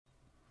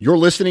You're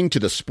listening to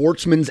the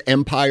Sportsman's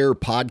Empire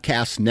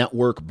Podcast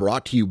Network,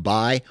 brought to you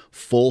by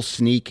Full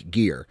Sneak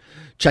Gear.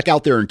 Check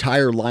out their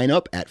entire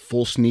lineup at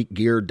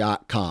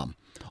fullsneakgear.com.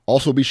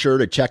 Also be sure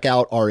to check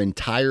out our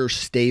entire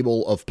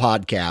stable of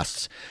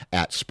podcasts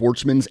at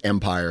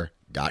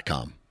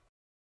sportsmansempire.com.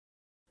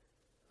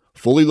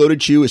 Fully Loaded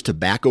Chew is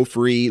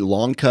tobacco-free,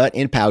 long cut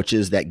in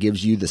pouches that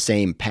gives you the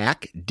same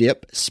pack,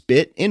 dip,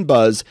 spit, and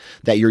buzz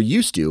that you're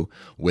used to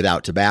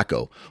without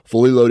tobacco.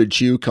 Fully Loaded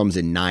Chew comes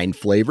in 9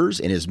 flavors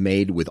and is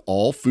made with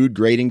all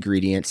food-grade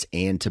ingredients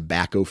and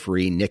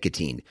tobacco-free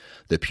nicotine,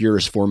 the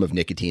purest form of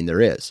nicotine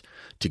there is.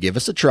 To give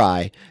us a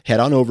try, head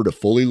on over to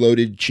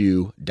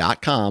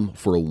fullyloadedchew.com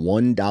for a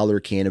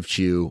 $1 can of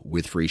chew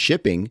with free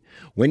shipping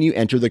when you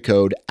enter the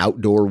code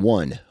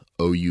OUTDOOR1.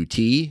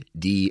 OUTDOOR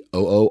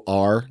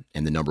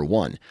and the number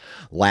 1.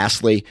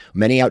 Lastly,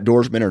 many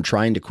outdoorsmen are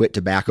trying to quit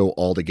tobacco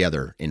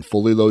altogether, and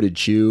Fully Loaded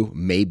Chew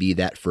may be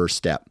that first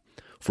step.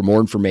 For more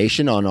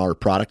information on our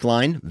product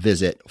line,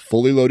 visit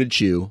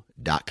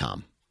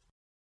fullyloadedchew.com.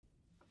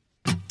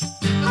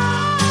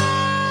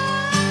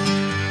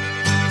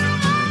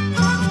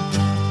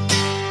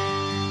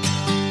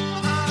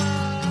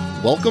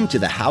 Welcome to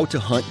the How to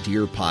Hunt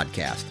Deer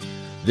podcast.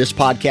 This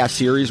podcast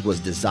series was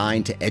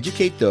designed to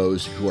educate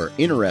those who are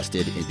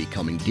interested in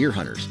becoming deer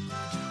hunters.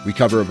 We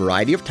cover a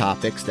variety of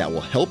topics that will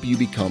help you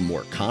become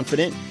more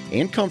confident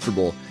and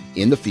comfortable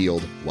in the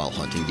field while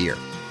hunting deer.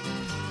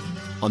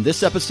 On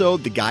this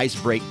episode, the guys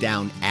break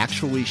down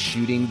actually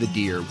shooting the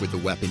deer with the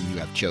weapon you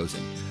have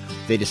chosen.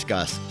 They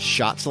discuss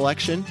shot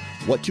selection,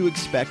 what to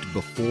expect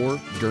before,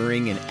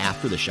 during, and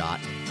after the shot,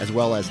 as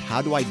well as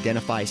how to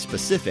identify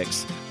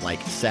specifics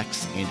like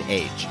sex and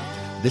age.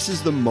 This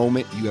is the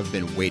moment you have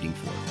been waiting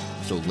for,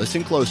 so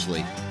listen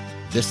closely.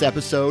 This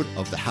episode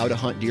of the How to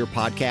Hunt Deer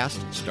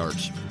podcast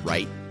starts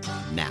right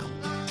now.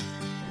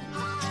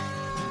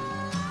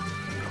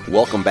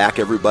 Welcome back,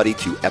 everybody,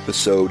 to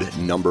episode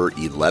number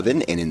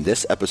 11. And in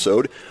this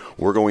episode,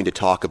 we're going to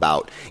talk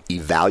about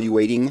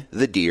evaluating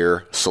the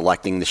deer,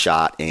 selecting the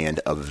shot,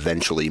 and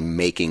eventually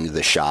making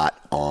the shot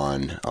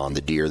on the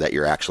deer that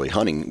you're actually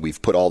hunting.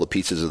 We've put all the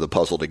pieces of the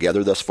puzzle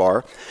together thus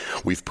far.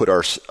 We've put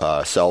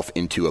ourselves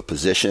into a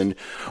position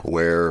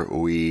where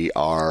we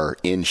are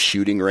in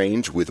shooting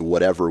range with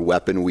whatever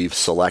weapon we've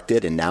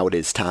selected, and now it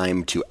is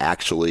time to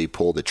actually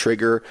pull the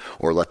trigger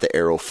or let the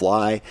arrow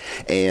fly.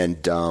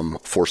 And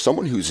for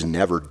someone who's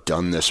never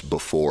done this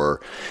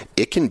before,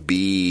 it can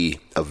be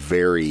a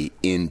very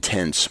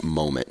intense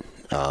moment.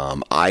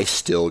 I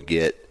still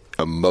get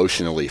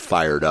emotionally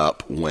fired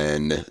up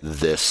when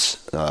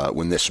this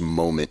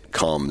moment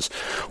comes,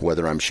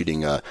 whether I'm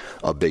shooting a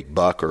big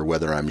buck or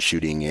whether I'm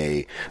shooting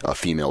a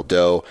female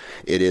doe.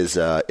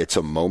 It's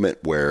a moment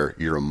where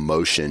your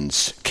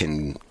emotions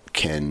can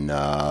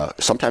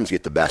sometimes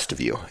get the best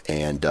of you,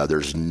 and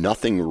there's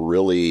nothing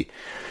really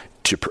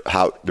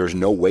there's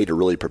no way to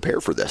really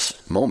prepare for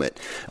this moment.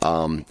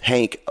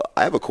 Hank,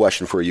 I have a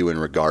question for you in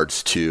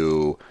regards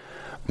to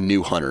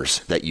new hunters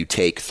that you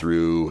take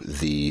through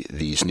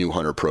these new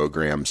hunter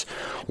programs.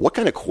 What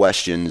kind of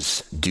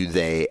questions do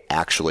they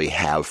actually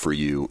have for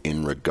you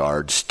in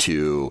regards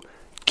to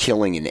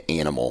killing an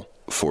animal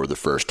for the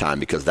first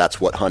time? Because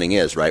that's what hunting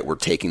is, right? We're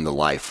taking the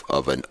life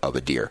of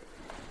a deer.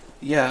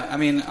 Yeah, I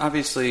mean,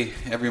 obviously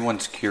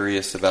everyone's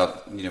curious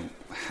about,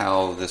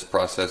 how this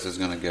process is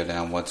going to go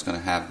down, what's going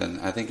to happen.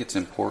 I think it's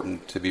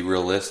important to be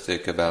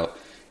realistic about,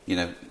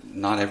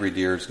 not every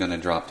deer is going to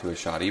drop to a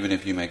shot, even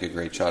if you make a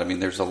great shot. I mean,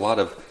 there's a lot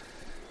of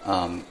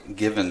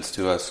givens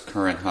to us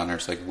current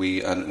hunters. Like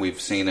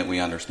we've seen it, we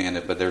understand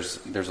it, but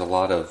there's a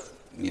lot of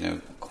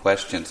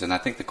questions, and I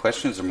think the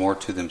questions are more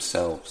to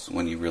themselves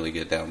when you really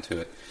get down to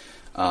it.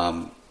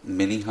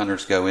 Many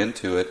hunters go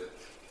into it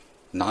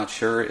not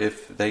sure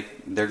if they're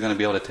going to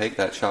be able to take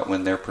that shot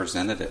when they're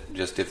presented it,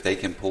 just if they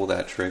can pull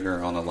that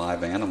trigger on a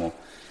live animal.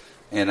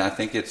 And I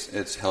think it's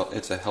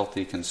a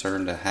healthy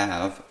concern to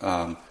have.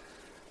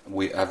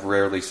 I've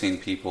rarely seen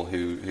people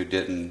who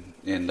didn't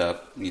end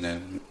up,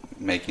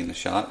 making the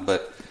shot,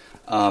 but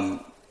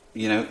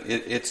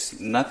it's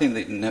nothing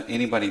that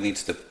anybody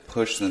needs to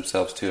push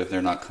themselves to if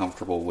they're not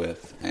comfortable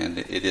with, and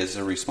it is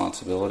a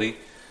responsibility.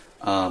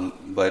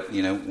 But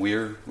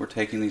we're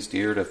taking these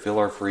deer to fill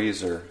our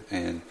freezer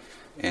and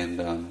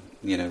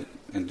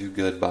do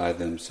good by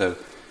them. So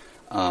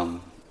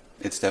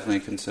it's definitely a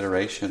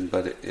consideration,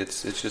 but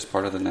it's just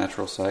part of the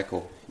natural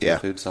cycle, the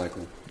food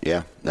cycle.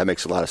 Yeah, that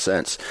makes a lot of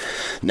sense.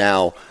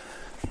 Now,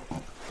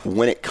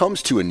 when it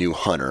comes to a new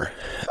hunter,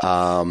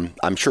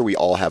 I'm sure we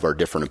all have our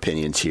different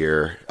opinions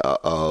here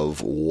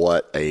of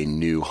what a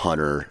new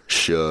hunter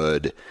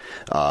should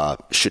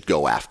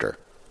go after,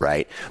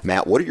 right?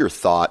 Matt, what are your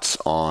thoughts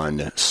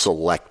on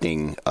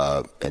selecting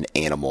an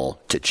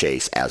animal to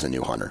chase as a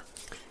new hunter?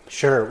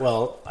 Sure.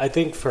 Well, I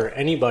think for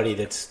anybody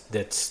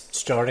that's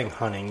starting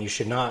hunting, you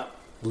should not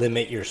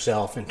limit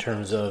yourself in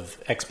terms of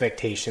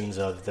expectations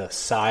of the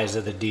size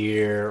of the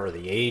deer or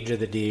the age of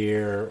the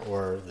deer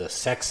or the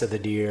sex of the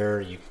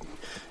deer.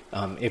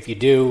 If you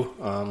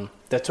do,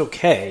 that's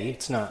okay.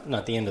 It's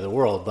not the end of the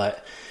world,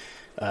 but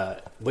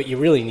what you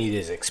really need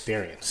is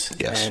experience.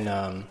 Yes. And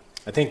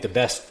I think the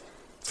best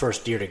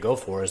first deer to go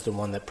for is the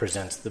one that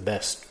presents the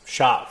best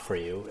shot for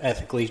you.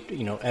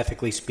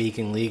 Ethically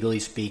speaking, legally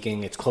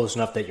speaking, it's close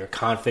enough that you're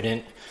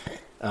confident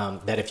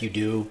that if you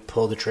do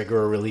pull the trigger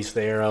or release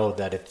the arrow,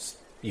 that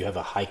you have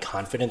a high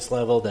confidence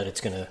level that it's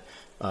going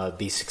to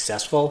be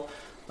successful.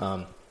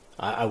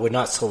 I would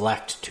not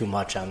select too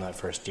much on that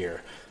first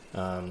deer.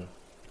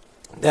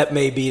 That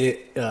may be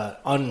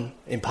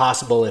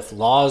impossible if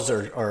laws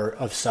are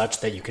of such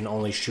that you can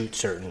only shoot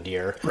certain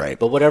deer. Right.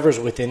 But whatever's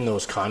within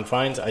those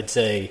confines, I'd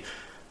say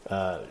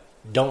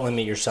don't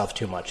limit yourself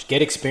too much.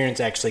 Get experience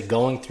actually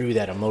going through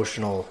that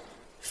emotional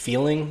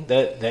feeling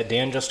that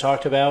Dan just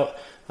talked about.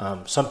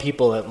 Some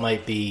people, it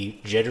might be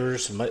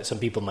jitters. Some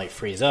people might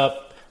freeze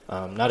up.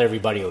 Not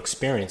everybody will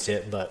experience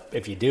it, but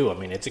if you do, I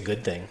mean, it's a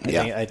good thing.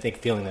 I think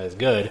feeling that is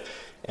good.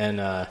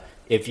 And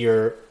if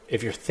you're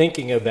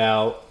thinking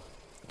about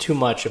too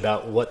much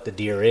about what the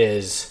deer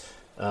is,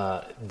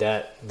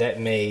 that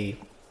may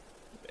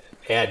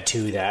add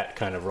to that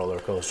kind of roller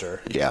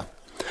coaster. Yeah.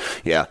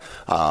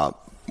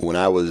 When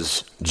I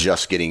was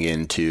just getting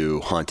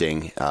into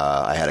hunting,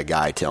 I had a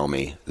guy tell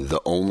me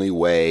the only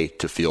way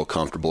to feel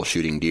comfortable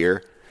shooting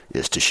deer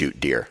is to shoot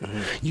deer.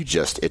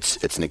 Mm-hmm.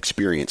 It's an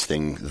experience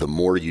thing. The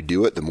more you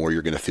do it, the more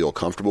you're going to feel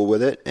comfortable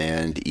with it.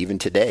 And even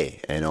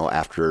today,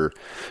 after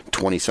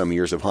 20 some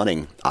years of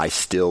hunting, I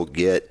still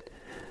get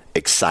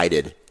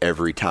excited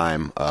every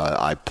time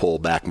I pull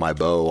back my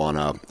bow on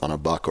a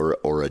buck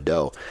or a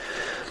doe.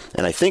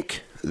 And I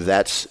think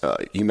that's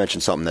you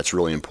mentioned something that's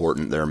really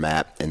important there,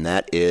 Matt, and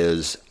that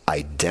is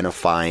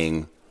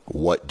identifying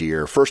what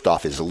deer, first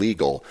off, is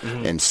legal,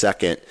 mm-hmm. and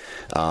second,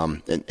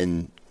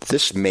 and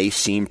this may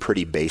seem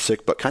pretty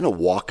basic, but kind of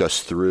walk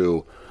us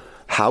through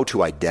how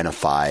to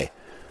identify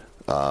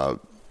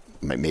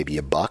maybe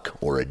a buck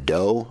or a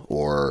doe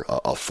or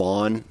a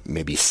fawn,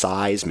 maybe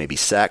size, maybe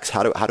sex.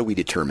 How do we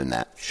determine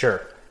that?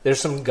 Sure. There's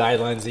some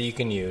guidelines that you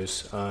can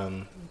use.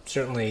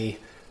 Certainly,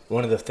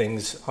 one of the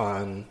things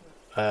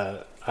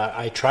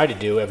I try to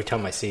do every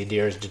time I see a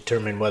deer is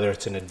determine whether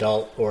it's an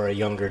adult or a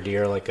younger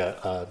deer, like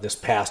this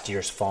past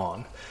year's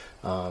fawn.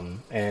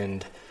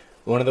 And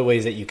one of the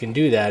ways that you can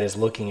do that is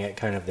looking at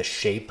kind of the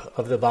shape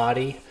of the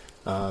body.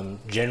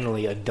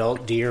 Generally,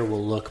 adult deer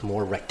will look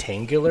more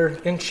rectangular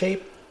in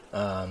shape.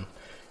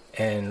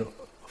 And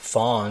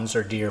fawns,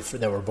 or deer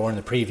that were born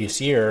the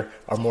previous year,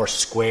 are more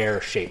square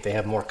shaped. They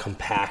have more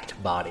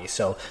compact bodies.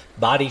 So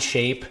body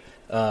shape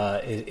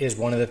is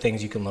one of the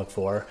things you can look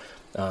for.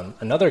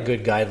 Another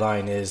good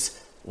guideline is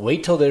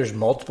wait till there's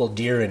multiple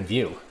deer in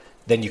view.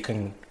 Then you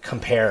can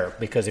compare,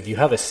 because if you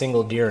have a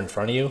single deer in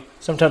front of you,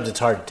 sometimes it's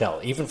hard to tell.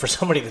 Even for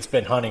somebody that's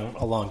been hunting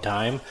a long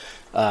time,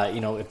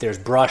 if there's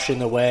brush in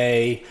the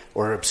way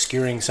or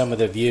obscuring some of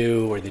the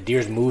view or the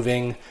deer's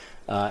moving,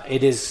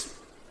 it is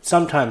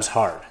sometimes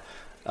hard.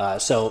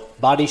 So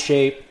body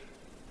shape,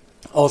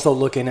 also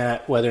looking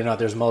at whether or not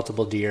there's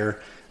multiple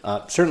deer.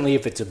 Certainly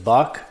if it's a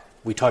buck,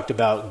 we talked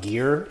about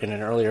gear in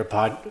an earlier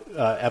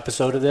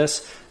episode of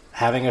this.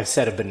 Having a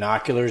set of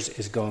binoculars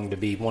is going to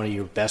be one of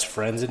your best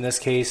friends in this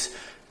case.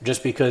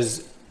 Just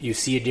because you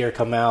see a deer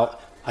come out,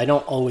 I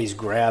don't always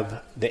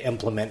grab the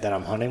implement that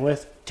I'm hunting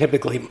with.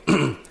 Typically,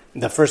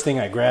 the first thing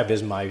I grab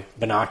is my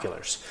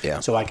binoculars. Yeah.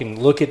 So I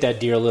can look at that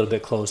deer a little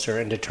bit closer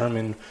and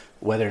determine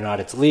whether or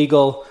not it's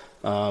legal,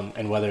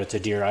 and whether it's a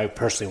deer I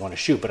personally want to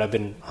shoot. But I've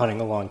been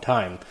hunting a long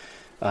time.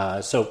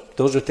 So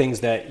those are things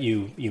that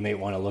you may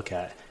want to look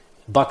at.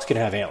 Bucks can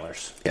have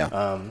antlers.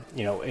 Yeah.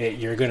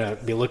 You're going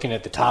to be looking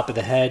at the top of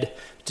the head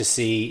to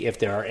see if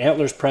there are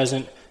antlers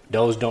present.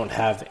 Does don't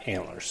have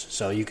antlers.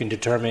 So you can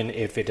determine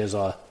if it is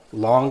a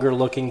longer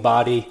looking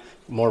body,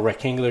 more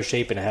rectangular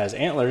shape, and it has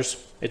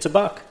antlers, it's a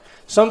buck.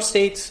 Some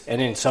states,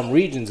 and in some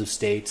regions of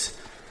states,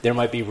 there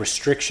might be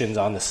restrictions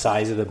on the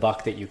size of the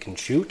buck that you can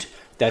shoot.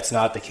 That's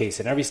not the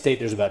case in every state.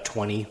 There's about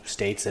 20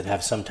 states that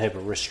have some type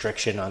of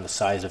restriction on the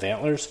size of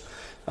antlers.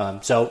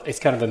 So it's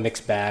kind of a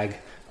mixed bag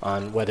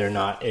on whether or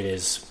not it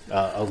is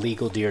a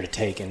legal deer to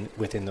take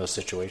within those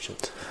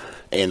situations.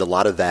 And a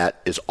lot of that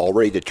is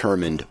already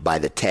determined by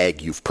the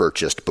tag you've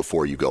purchased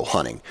before you go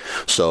hunting.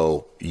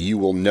 So you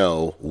will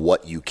know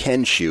what you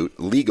can shoot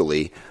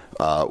legally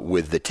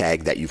with the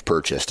tag that you've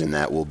purchased, and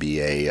that will be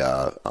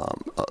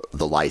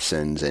the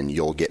license, and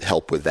you'll get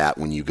help with that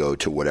when you go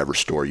to whatever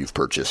store you've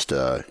purchased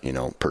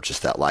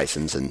that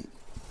license. And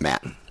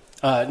Matt,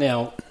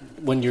 now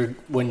when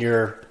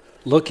you're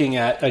looking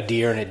at a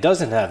deer and it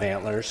doesn't have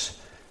antlers,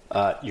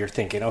 you're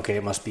thinking, okay,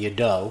 it must be a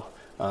doe,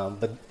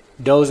 but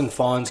does and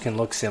fawns can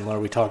look similar.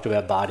 We talked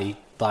about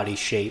body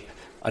shape.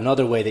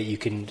 Another way that you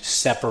can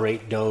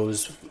separate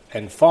does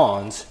and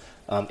fawns,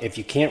 if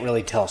you can't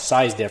really tell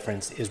size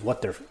difference, is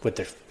what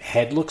their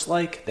head looks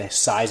like, the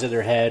size of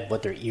their head,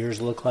 what their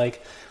ears look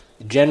like.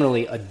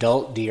 Generally,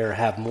 adult deer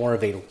have more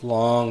of a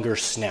longer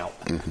snout.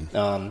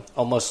 Mm-hmm.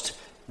 Almost,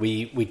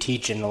 we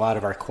teach in a lot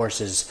of our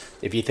courses,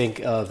 if you think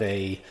of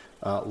a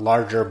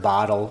larger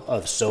bottle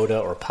of soda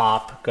or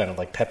pop, kind of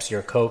like Pepsi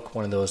or Coke,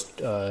 one of those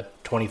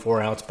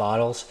 24-ounce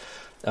bottles.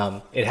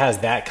 It has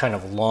that kind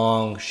of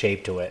long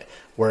shape to it,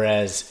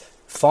 whereas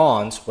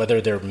fawns,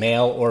 whether they're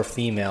male or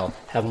female,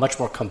 have much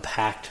more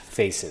compact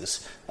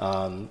faces,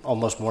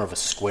 almost more of a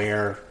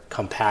square,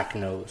 compact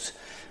nose.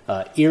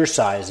 Ear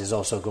size is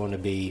also going to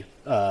be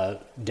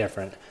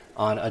different.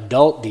 On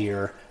adult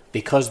deer,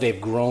 because they've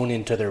grown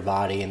into their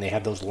body and they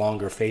have those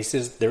longer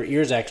faces, their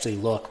ears actually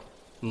look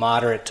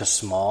moderate to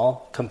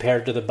small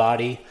compared to the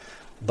body.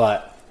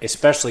 But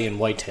especially in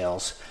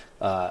whitetails,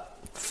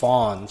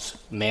 fawns,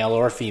 male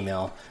or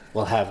female,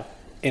 will have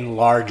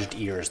enlarged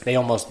ears. They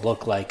almost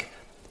look like,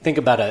 think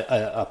about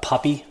a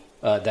puppy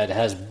that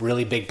has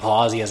really big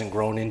paws. He hasn't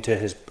grown into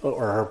his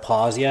or her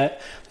paws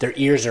yet. Their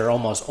ears are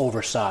almost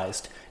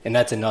oversized, and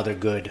that's another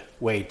good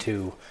way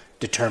to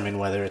determine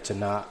whether it's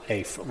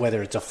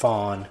a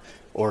fawn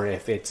or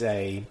if it's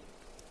a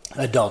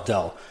adult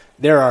doe.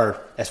 There are,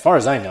 as far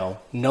as I know,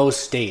 no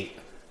state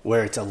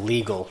where it's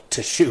illegal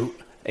to shoot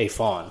a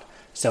fawn.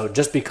 So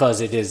just because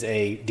it is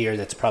a deer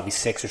that's probably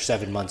 6 or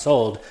 7 months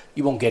old,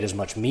 you won't get as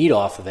much meat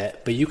off of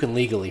it, but you can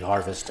legally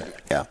harvest it.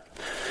 Yeah.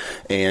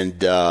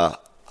 And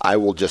I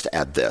will just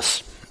add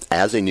this.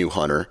 As a new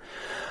hunter,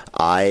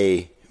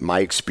 my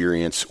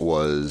experience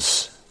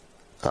was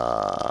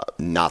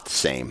not the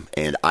same.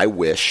 And I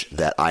wish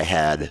that I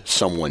had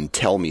someone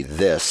tell me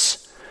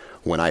this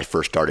when I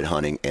first started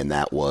hunting, and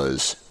that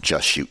was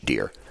just shoot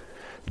deer.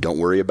 Don't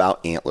worry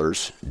about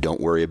antlers.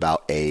 Don't worry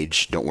about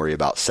age. Don't worry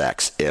about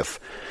sex. If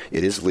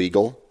it is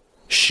legal,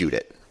 shoot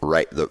it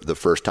right the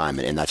first time.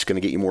 And that's going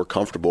to get you more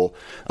comfortable,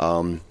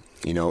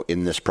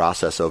 in this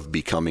process of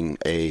becoming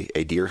a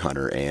deer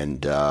hunter.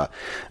 And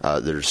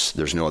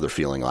there's no other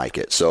feeling like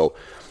it. So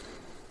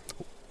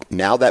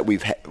now that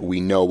we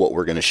know what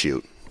we're going to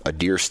shoot, a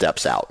deer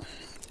steps out.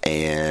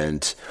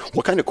 And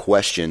what kind of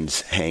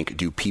questions, Hank,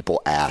 do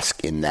people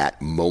ask in that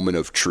moment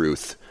of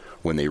truth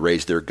when they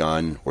raise their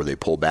gun or they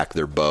pull back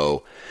their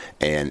bow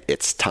and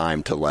it's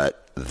time to let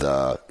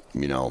do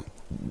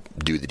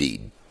the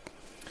deed?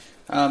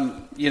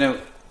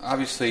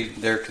 Obviously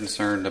they're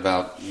concerned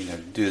about,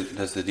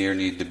 does the deer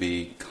need to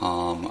be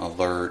calm,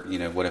 alert?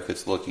 What if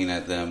it's looking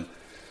at them?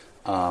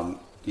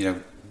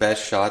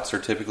 Best shots are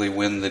typically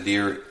when the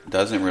deer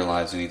doesn't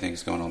realize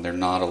anything's going on. They're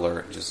not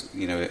alert. Just,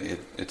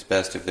 it's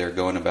best if they're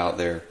going about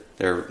their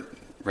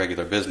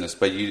regular business.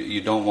 But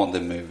you don't want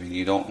them moving.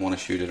 You don't want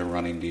to shoot at a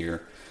running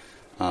deer.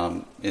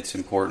 It's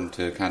important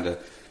to kind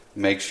of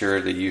make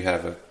sure that you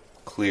have a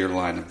clear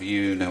line of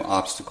view, no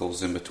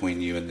obstacles in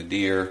between you and the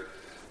deer,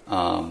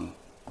 and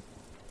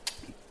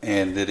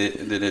that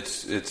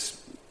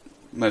it's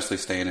mostly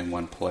staying in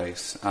one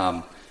place.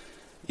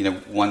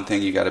 One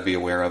thing you got to be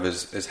aware of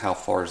is how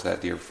far is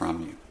that deer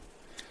from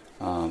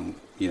you.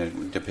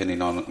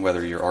 Depending on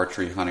whether you're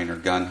archery hunting or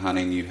gun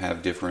hunting, you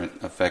have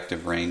different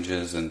effective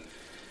ranges,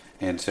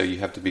 and so you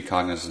have to be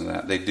cognizant of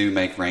that. They do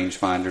make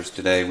rangefinders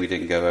today. We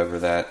didn't go over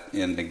that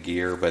in the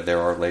gear, but there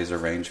are laser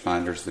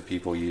rangefinders that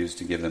people use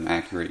to give them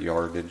accurate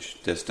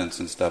yardage, distance,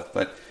 and stuff.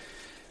 But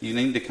you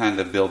need to kind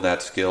of build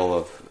that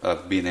skill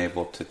of being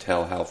able to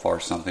tell how far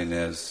something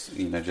is,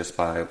 just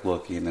by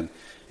looking, and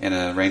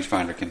a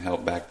rangefinder can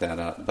help back that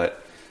up.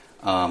 But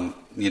I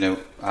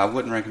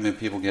wouldn't recommend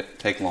people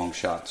take long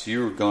shots.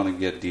 You're going to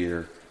get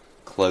deer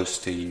close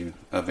to you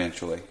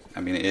eventually.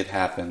 I mean, it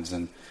happens,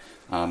 and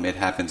it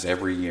happens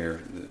every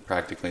year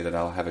practically that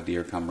I'll have a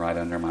deer come right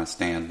under my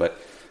stand. But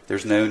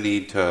there's no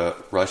need to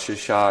rush a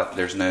shot.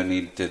 There's no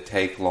need to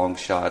take long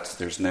shots.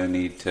 There's no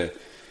need to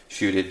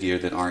shoot at deer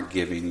that aren't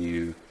giving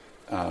you,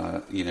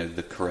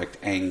 the correct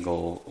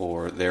angle,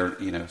 or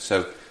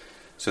so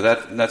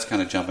that's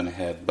kind of jumping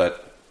ahead.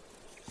 But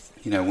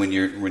when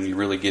you're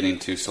really getting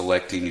to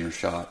selecting your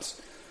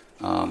shots,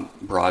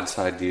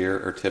 broadside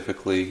deer are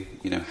typically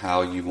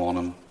how you want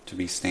them to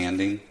be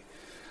standing,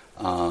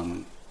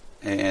 and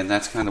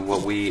that's kind of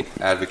what we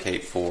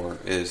advocate for.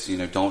 Is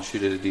don't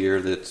shoot at a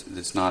deer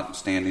that's not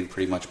standing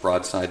pretty much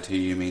broadside to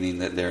you, meaning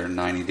that they're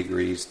 90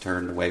 degrees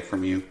turned away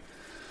from you,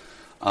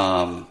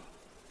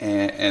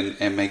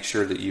 and make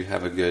sure that you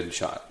have a good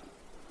shot.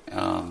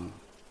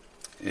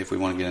 If we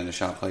want to get into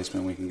shot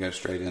placement, we can go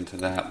straight into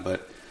that,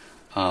 but.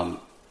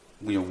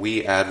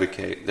 We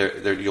advocate.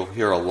 You'll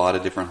hear a lot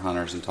of different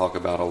hunters and talk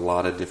about a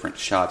lot of different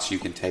shots you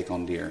can take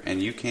on deer.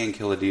 And you can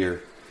kill a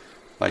deer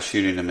by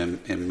shooting them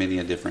in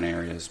many different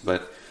areas.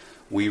 But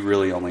we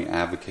really only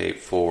advocate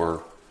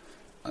for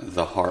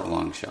the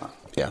heart-lung shot.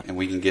 Yeah. And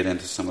we can get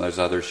into some of those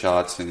other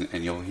shots, and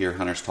you'll hear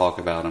hunters talk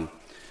about them.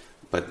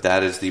 But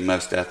that is the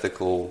most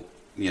ethical,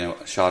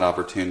 shot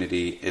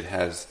opportunity. It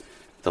has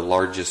the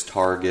largest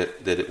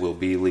target that it will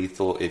be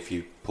lethal. If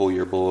you pull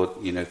your bullet,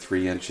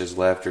 3 inches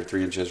left or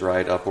 3 inches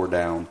right, up or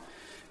down,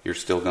 you're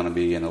still going to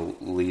be in a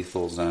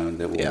lethal zone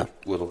that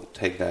will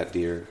take that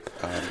deer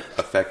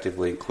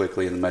effectively and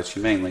quickly and most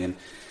humanely.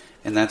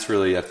 And that's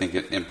really, I think,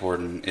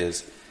 important.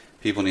 Is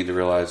people need to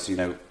realize,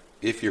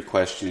 if you're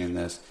questioning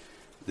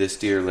this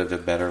deer lived a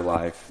better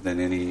life than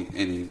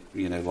any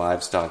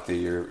livestock that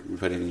you're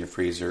putting in your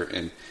freezer,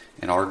 and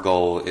our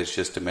goal is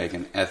just to make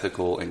an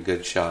ethical and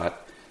good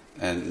shot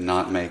and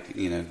not make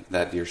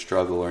that deer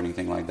struggle or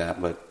anything like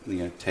that, but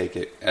take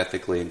it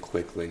ethically and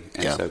quickly.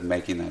 And so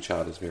making that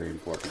shot is very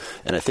important.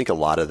 And I think a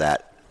lot of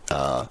that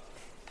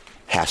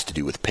has to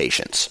do with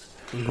patience.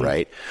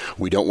 Right?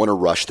 We don't want to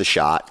rush the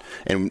shot,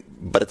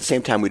 but at the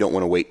same time, we don't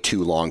want to wait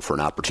too long for an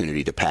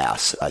opportunity to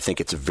pass. I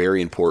think it's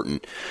very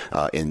important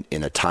in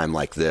a time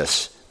like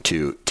this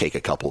to take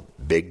a couple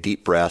big,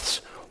 deep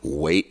breaths,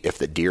 wait if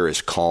the deer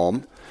is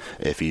calm,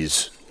 if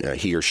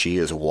he or she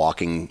is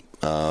walking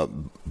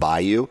by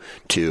you,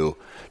 to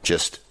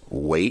just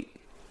wait,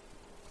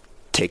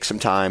 take some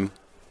time,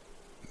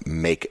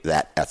 make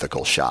that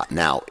ethical shot.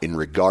 Now, in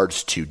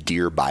regards to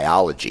deer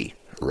biology,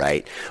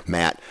 right,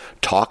 Matt,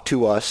 talk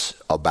to us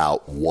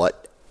about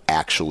what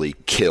actually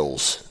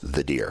kills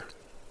the deer.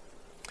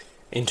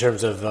 In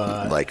terms of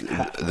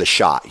the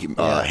shot,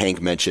 Hank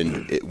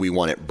mentioned we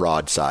want it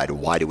broadside.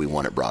 Why do we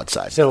want it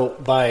broadside? So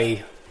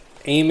by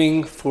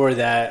aiming for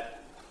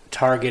that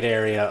target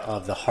area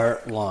of the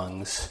heart,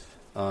 lungs,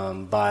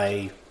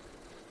 by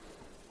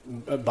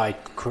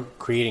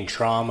creating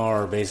trauma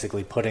or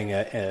basically putting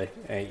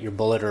your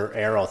bullet or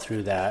arrow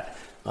through that,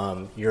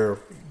 you're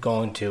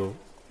going to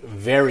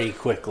very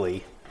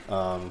quickly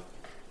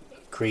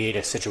create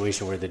a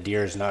situation where the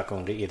deer is not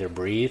going to either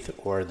breathe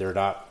or they're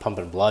not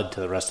pumping blood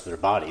to the rest of their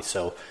body.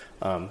 So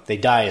they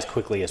die as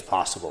quickly as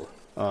possible.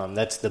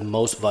 That's the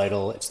most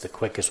vital. It's the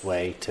quickest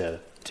way to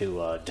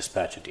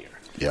dispatch a deer.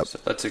 Yep. So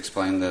let's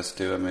explain this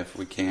to them if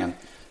we can.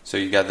 So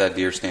you got that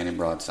deer standing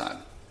broadside.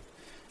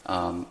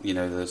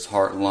 Those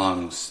heart,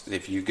 lungs,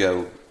 if you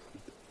go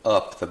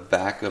up the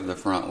back of the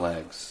front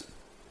legs.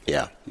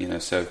 Yeah.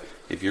 So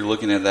if you're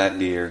looking at that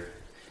deer,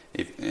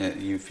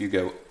 if you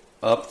go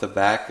up the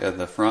back of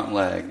the front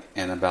leg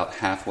and about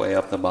halfway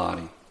up the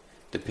body,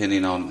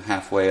 depending on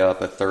halfway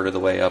up, a third of the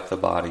way up the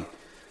body,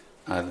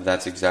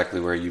 that's exactly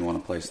where you want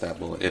to place that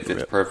bullet. If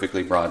it's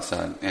perfectly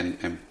broadside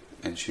and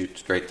shoot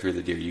straight through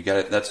the deer, you got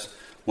it. That's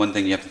one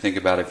thing you have to think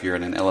about if you're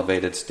in an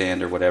elevated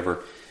stand or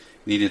whatever.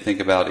 You need to think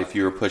about if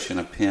you were pushing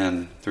a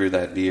pin through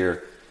that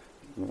deer,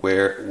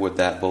 where would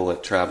that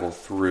bullet travel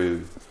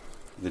through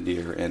the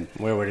deer, and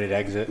where would it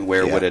exit?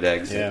 Would it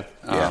exit?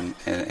 Yeah.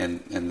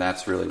 And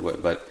that's really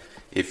what. But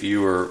if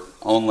you were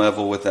on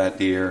level with that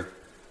deer,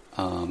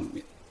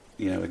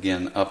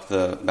 again up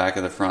the back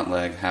of the front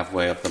leg,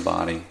 halfway up the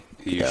body,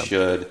 you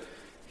should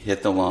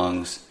hit the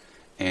lungs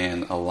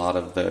and a lot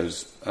of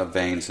those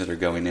veins that are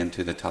going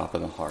into the top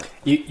of the heart.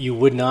 You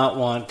would not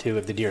want to,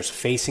 if the deer is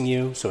facing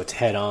you, so it's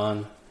head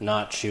on,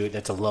 not shoot.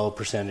 That's a low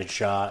percentage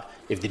shot.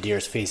 If the deer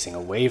is facing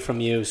away from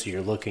you, so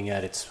you're looking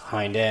at its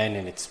hind end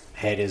and its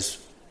head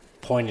is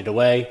pointed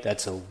away,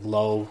 that's a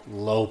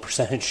low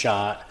percentage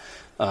shot.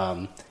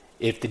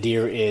 If the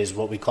deer is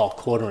what we call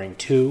quartering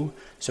to,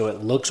 so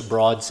it looks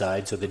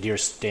broadside, so the deer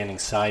is standing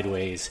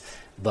sideways,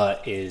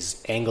 but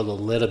is angled a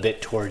little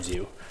bit towards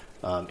you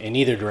in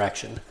either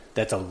direction,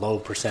 that's a low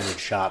percentage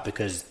shot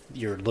because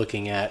you're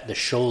looking at the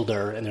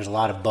shoulder and there's a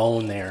lot of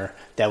bone there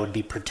that would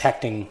be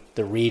protecting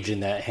the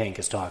region that Hank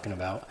is talking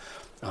about.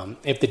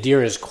 If the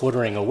deer is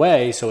quartering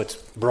away, so it's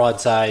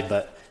broadside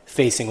but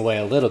facing away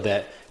a little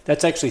bit,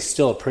 that's actually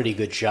still a pretty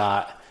good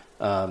shot.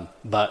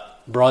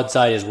 But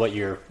broadside is what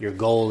your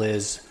goal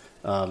is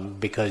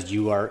because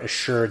you are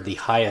assured the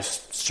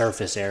highest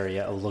surface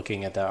area of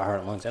looking at the heart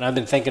and lungs. And I've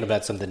been thinking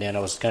about something, Dan.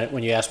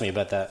 When you asked me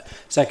about that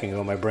a second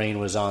ago, my brain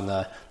was on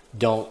the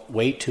don't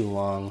wait too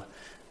long,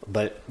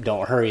 but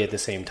don't hurry at the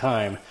same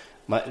time.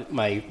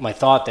 My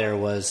thought there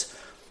was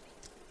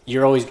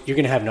you're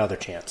going to have another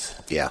chance.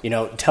 Yeah.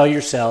 Tell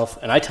yourself,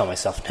 and I tell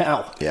myself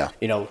now. Yeah.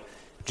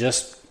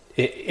 Just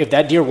if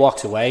that deer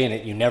walks away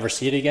and you never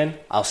see it again,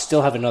 I'll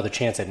still have another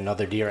chance at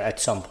another deer at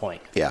some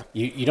point. Yeah.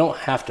 You don't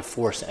have to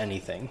force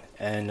anything,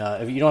 and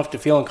you don't have to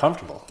feel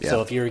uncomfortable. Yeah.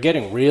 So if you're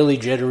getting really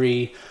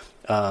jittery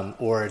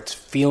or it's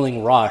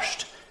feeling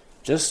rushed,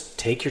 just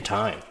take your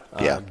time.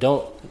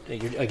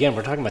 Again,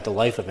 we're talking about the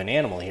life of an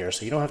animal here,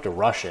 so you don't have to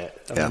rush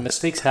it. I mean,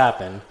 mistakes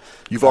happen.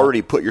 You've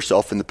already put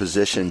yourself in the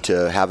position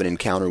to have an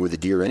encounter with a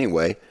deer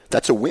anyway.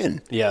 That's a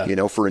win,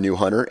 for a new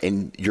hunter,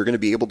 and you're going to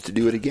be able to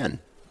do it again.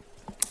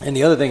 And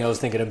the other thing I was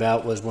thinking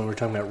about was when we're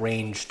talking about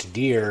ranged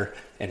deer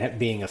and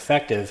being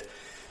effective,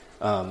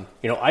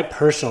 I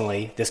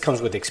personally, this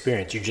comes with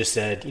experience. You just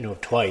said,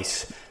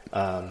 twice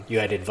you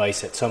had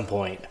advice at some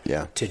point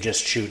to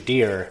just shoot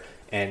deer.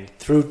 And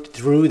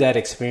through that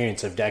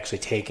experience of actually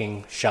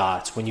taking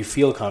shots, when you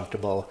feel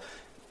comfortable,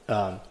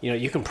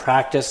 you can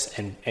practice,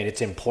 and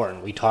it's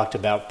important. We talked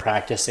about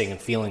practicing and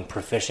feeling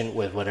proficient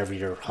with whatever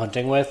you're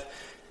hunting with,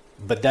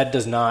 but that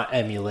does not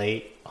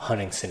emulate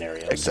hunting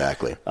scenarios.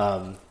 Exactly.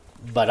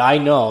 But I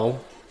know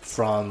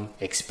from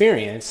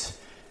experience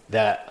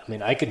that,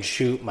 I can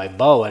shoot my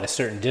bow at a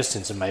certain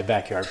distance in my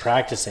backyard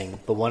practicing,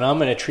 but when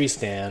I'm in a tree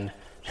stand,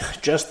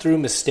 just through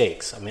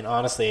mistakes,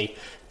 honestly,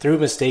 through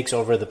mistakes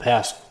over the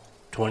past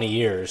 20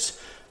 years,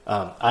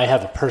 I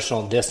have a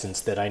personal distance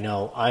that I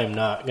know I am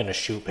not going to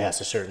shoot past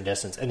a certain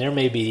distance. And there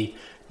may be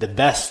the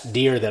best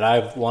deer that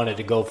I've wanted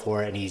to go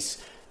for, and he's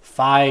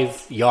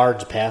 5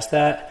 yards past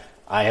that.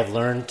 I have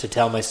learned to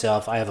tell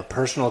myself I have a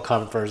personal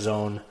comfort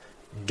zone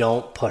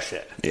don't push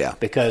it. Yeah.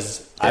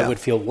 Because I would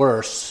feel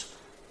worse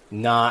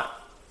not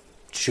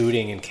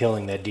shooting and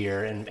killing that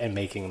deer and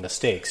making a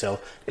mistake. So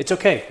it's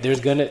okay. There's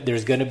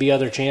gonna be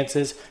other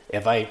chances.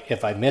 If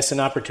I miss an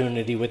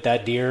opportunity with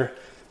that deer,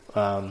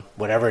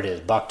 whatever it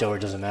is, buck, doe, it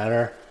doesn't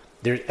matter.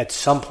 There, at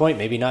some point,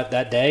 maybe not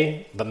that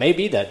day, but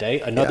maybe that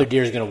day, another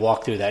deer is going to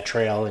walk through that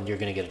trail, and you're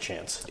going to get a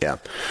chance. Yeah,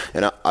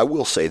 and I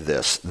will say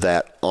this,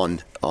 that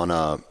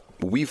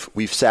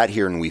we've sat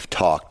here and we've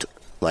talked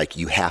like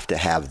you have to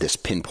have this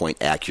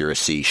pinpoint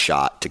accuracy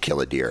shot to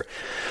kill a deer.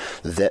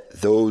 That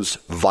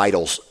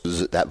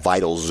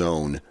vital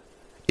zone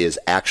is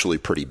actually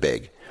pretty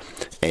big,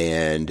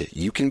 and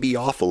you can be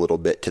off a little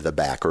bit to the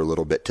back or a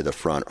little bit to the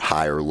front,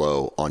 high or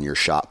low on your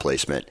shot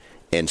placement,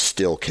 and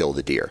still kill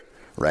the deer.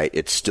 Right?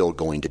 It's still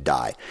going to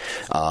die.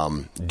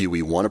 Do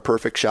we want a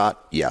perfect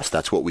shot? Yes,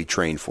 that's what we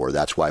train for.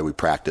 That's why we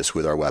practice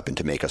with our weapon,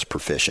 to make us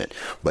proficient.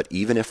 But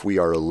even if we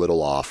are a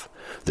little off,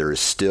 there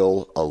is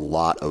still a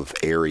lot of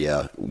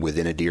area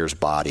within a deer's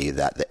body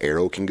that the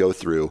arrow can go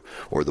through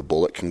or the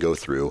bullet can go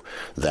through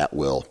that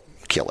will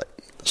kill it.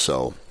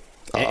 So,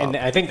 and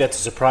I think that's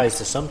a surprise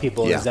to some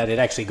people is that it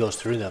actually goes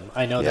through them.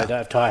 I know that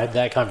I've had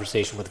that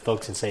conversation with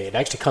folks and say it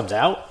actually comes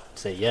out.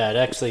 Say, it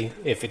actually,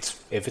 if it's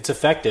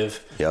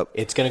effective,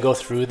 it's going to go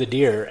through the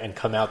deer and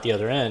come out the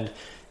other end.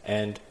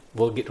 And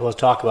we'll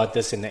talk about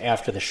this in the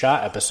after the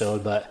shot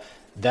episode. But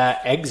that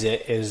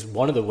exit is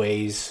one of the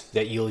ways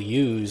that you'll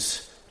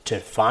use to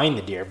find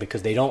the deer,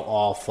 because they don't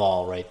all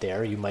fall right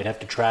there. You might have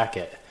to track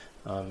it,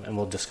 and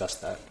we'll discuss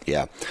that.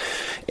 Yeah,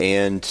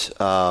 and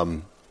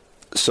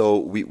so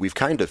we've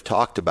kind of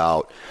talked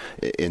about,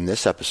 in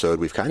this episode,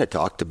 we've kind of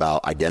talked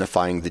about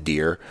identifying the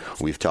deer.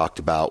 We've talked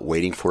about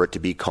waiting for it to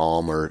be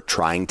calm or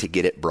trying to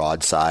get it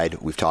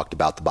broadside. We've talked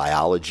about the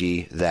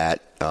biology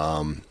that,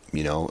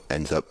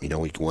 ends up, we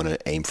want to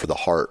aim for the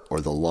heart or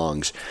the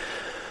lungs.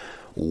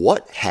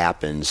 What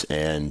happens,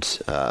 and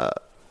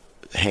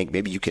Hank,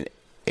 maybe you can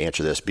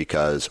answer this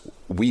because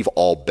we've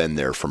all been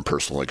there from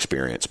personal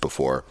experience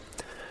before,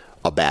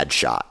 a bad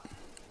shot.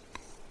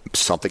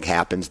 Something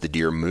happens, the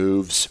deer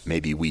moves,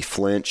 maybe we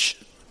flinch,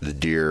 the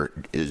deer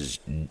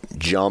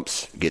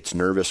jumps, gets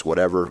nervous,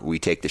 whatever, we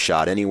take the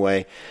shot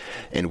anyway,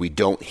 and we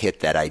don't hit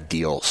that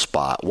ideal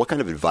spot. What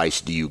kind of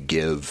advice do you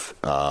give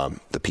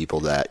the people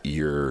that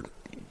you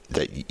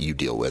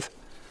deal with?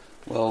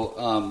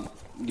 Well,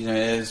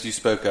 as you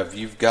spoke of,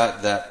 you've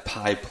got that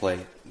pie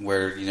plate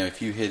where,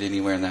 if you hit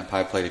anywhere in that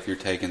pie plate, if you're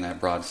taking that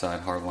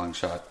broadside hard lung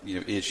shot,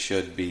 it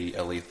should be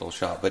a lethal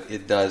shot, but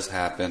it does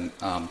happen.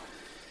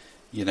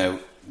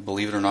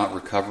 Believe it or not,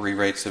 recovery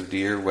rates of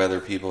deer,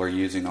 whether people are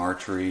using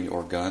archery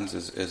or guns,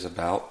 is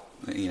about,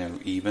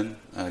 even.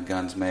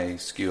 Guns may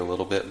skew a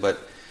little bit, but,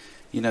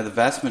 the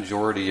vast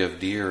majority of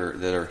deer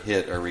that are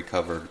hit are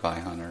recovered by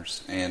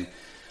hunters. And,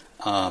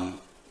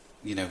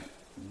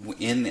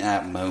 in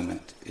that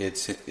moment,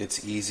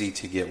 it's easy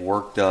to get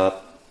worked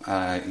up,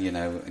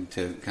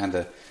 to kind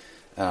of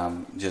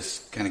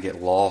just kind of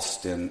get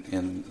lost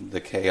in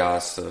the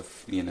chaos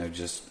of,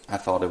 just I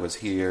thought it was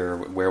here,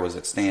 where was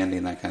it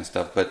standing, that kind of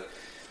stuff. But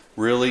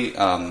really,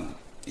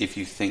 if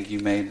you think you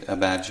made a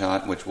bad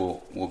shot, which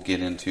we'll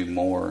get into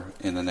more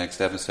in the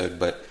next episode,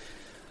 but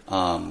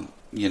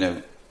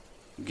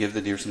give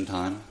the deer some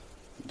time.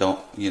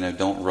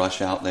 Don't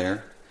rush out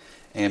there,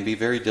 and be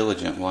very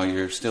diligent while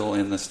you're still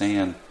in the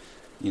stand.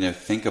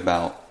 Think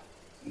about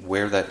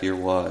where that deer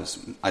was.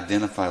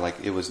 Identify, like,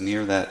 it was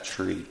near that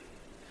tree.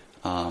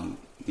 And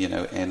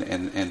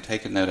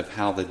take a note of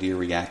how the deer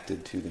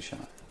reacted to the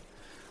shot.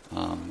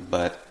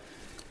 But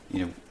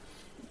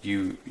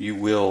you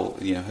will,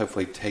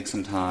 hopefully take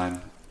some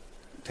time,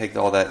 take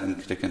all that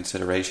into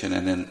consideration,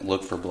 and then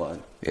look for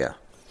blood. Yeah.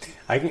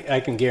 I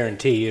can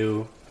guarantee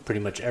you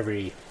pretty much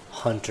every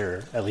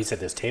hunter, at least at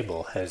this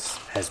table,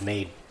 has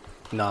made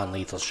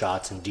non-lethal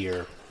shots and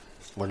deer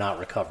were not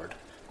recovered.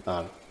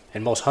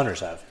 And most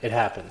hunters have. It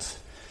happens.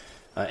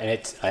 And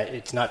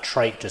it's not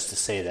trite just to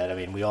say that. I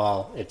mean,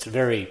 it's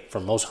very, for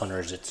most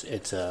hunters,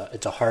 it's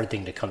a hard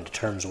thing to come to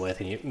terms with,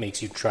 and it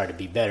makes you try to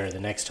be better the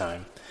next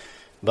time.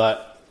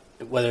 But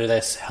whether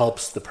this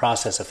helps the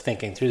process of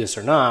thinking through this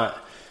or not,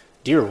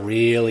 deer are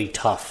really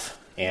tough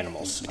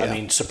animals. Yeah. I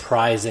mean,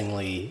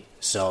 surprisingly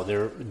so.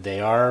 They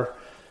are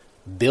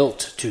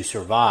built to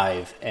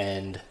survive,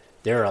 and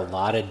there are a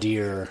lot of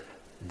deer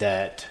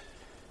that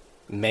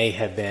may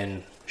have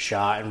been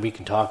shot, and we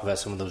can talk about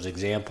some of those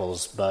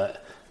examples,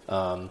 but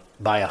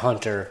by a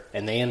hunter,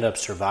 and they end up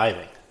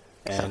surviving.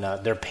 And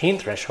their pain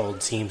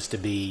threshold seems to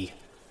be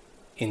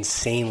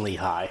insanely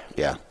high.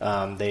 Yeah.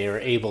 They are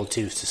able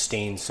to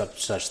sustain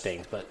such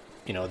things. But,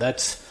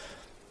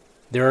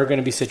 there are going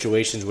to be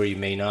situations where you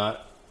may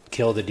not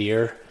kill the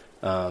deer,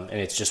 and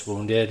it's just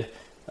wounded,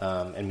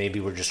 and maybe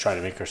we're just trying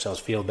to make ourselves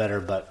feel better,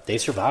 but they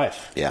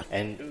survive. Yeah.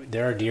 And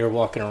there are deer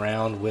walking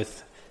around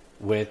with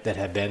that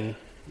have been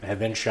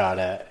shot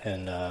at,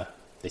 and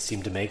they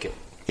seem to make it.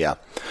 Yeah.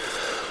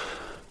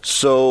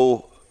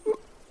 So,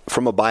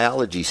 from a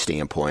biology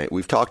standpoint,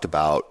 we've talked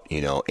about,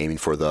 aiming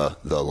for the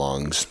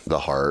lungs, the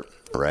heart.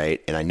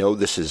 right? And I know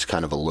this is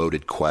kind of a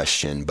loaded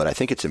question, but I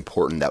think it's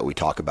important that we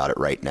talk about it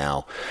right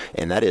now.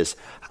 And that is,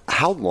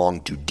 how long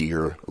do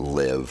deer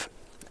live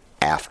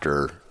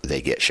after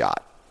they get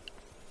shot?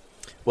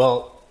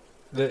 Well,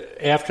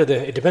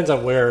 it depends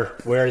on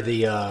where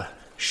the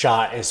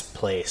shot is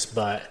placed,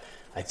 but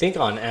I think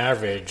on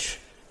average,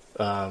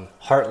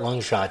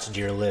 heart-lung shots,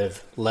 deer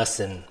live less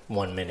than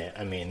 1 minute.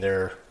 I mean,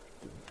 they're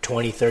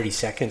 20, 30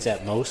 seconds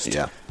at most.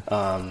 Yeah.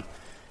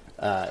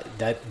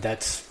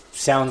 That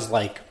sounds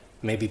like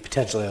maybe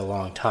potentially a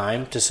long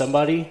time to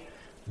somebody,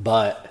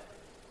 but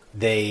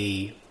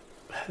they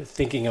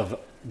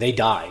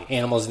die.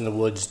 Animals in the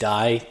woods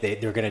die.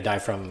 They're going to die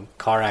from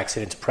car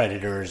accidents,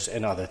 predators,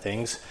 and other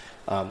things.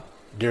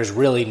 There's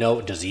really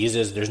no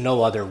diseases. There's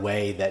no other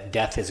way that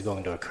death is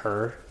going to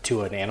occur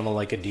to an animal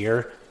like a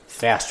deer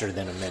faster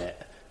than a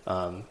minute.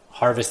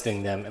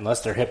 Harvesting them,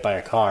 unless they're hit by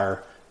a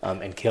car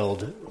and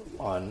killed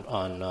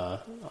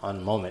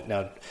on moment.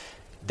 Now,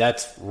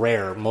 that's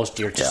rare. Most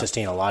deer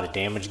sustain a lot of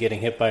damage getting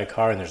hit by a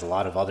car, and there's a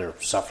lot of other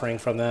suffering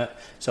from that.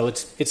 So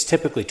it's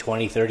typically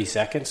 20, 30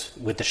 seconds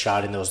with the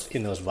shot in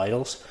those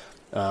vitals.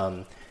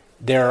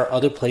 There are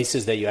other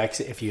places that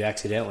if you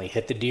accidentally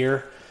hit the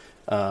deer,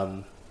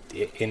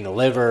 in the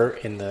liver,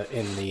 in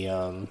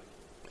the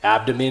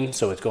abdomen,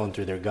 so it's going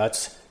through their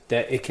guts,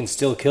 that it can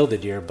still kill the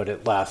deer, but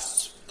it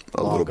lasts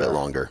a little bit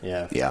longer.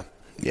 Yeah.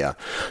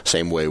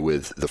 Same way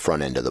with the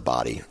front end of the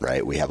body,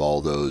 right? We have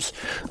all those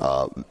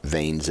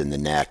veins in the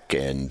neck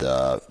and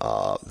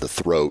the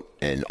throat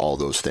and all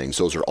those things.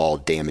 Those are all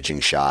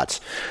damaging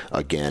shots.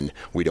 Again,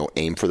 we don't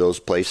aim for those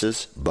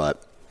places,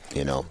 but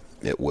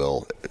it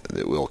will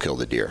kill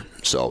the deer.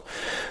 So,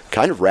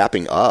 kind of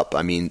wrapping up,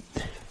 I mean,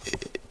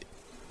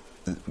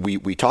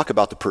 we talk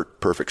about the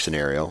perfect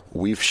scenario.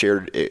 We've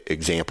shared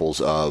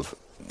examples of,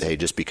 hey,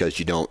 just because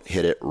you don't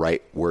hit it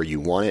right where you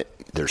want it,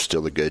 there's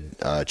still a good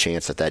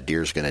chance that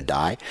deer is going to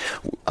die.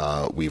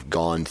 We've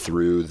gone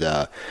through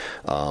the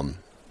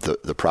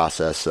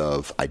process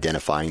of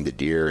identifying the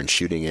deer and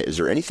shooting it. Is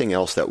there anything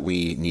else that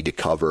we need to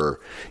cover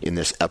in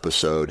this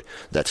episode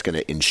that's going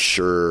to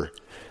ensure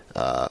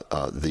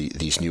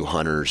these new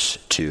hunters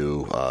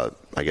to,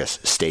 I guess,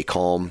 stay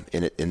calm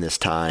in this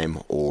time?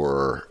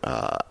 Or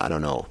I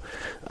don't know.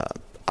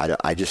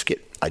 I just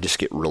get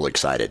real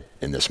excited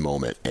in this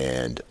moment,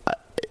 and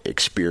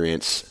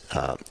experience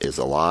is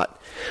a lot.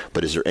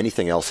 But is there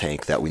anything else,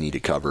 Hank, that we need to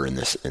cover in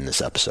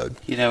this episode?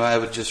 I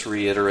would just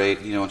reiterate,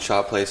 in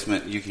shot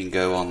placement, you can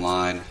go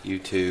online,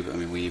 YouTube. I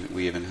mean,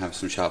 we even have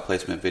some shot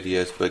placement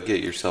videos, but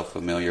get yourself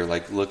familiar.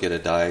 Like, look at a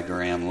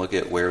diagram, look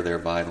at where their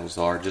vitals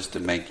are, just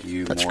to make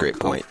you more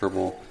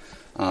comfortable.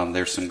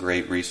 There's some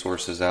great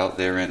resources out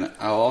there, and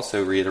I'll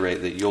also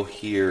reiterate that you'll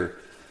hear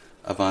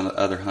of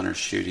other hunters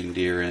shooting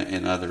deer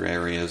in other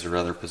areas or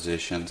other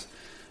positions.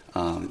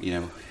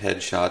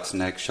 Head shots,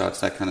 neck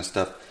shots, that kind of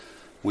stuff.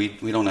 We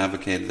don't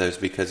advocate those,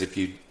 because if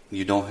you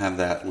don't have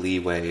that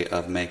leeway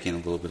of making a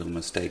little bit of a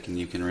mistake, and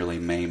you can really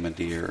maim a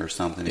deer or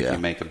something if you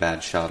make a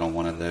bad shot on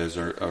one of those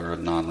or a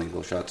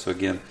non-lethal shot. So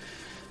again,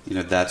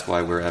 that's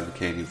why we're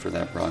advocating for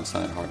that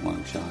broadside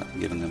heart-lung shot,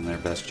 giving them their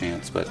best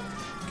chance. But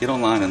get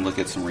online and look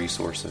at some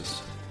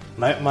resources.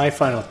 My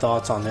final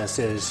thoughts on this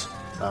is,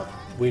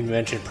 we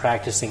mentioned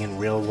practicing in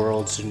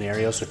real-world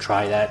scenarios, so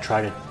try that.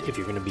 Try to, if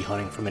you're going to be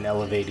hunting from an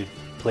elevated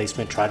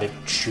placement, try to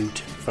shoot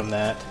from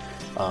that.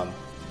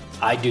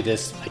 I do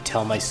this, I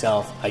tell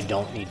myself I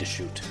don't need to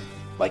shoot.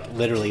 Like,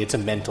 literally, it's a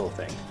mental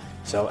thing.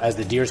 So as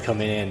the deer's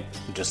coming in,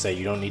 just say,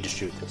 you don't need to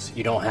shoot this.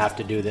 You don't have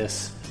to do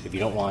this if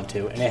you don't want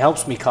to. And it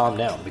helps me calm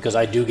down, because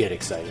I do get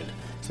excited.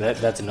 So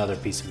that's another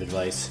piece of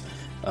advice.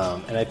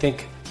 And I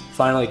think,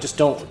 finally, just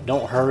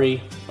don't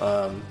hurry.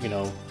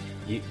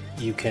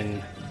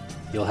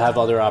 You'll have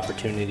other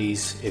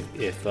opportunities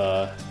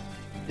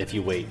if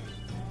you wait.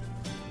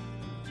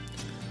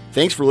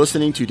 Thanks for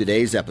listening to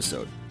today's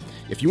episode.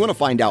 If you want to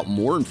find out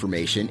more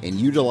information and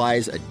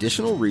utilize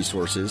additional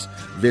resources,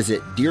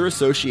 visit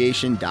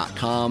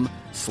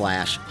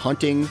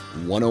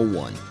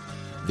deerassociation.com/hunting101.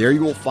 There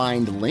you will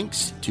find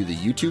links to the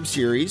YouTube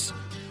series,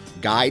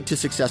 Guide to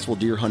Successful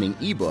Deer Hunting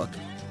ebook,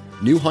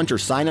 new hunter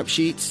sign-up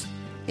sheets,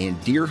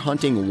 and Deer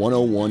Hunting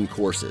 101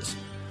 courses.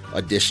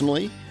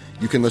 Additionally,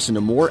 you can listen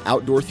to more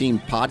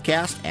outdoor-themed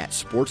podcasts at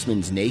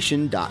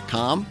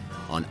sportsmansnation.com,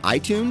 on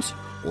iTunes,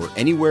 or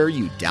anywhere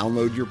you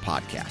download your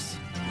podcasts.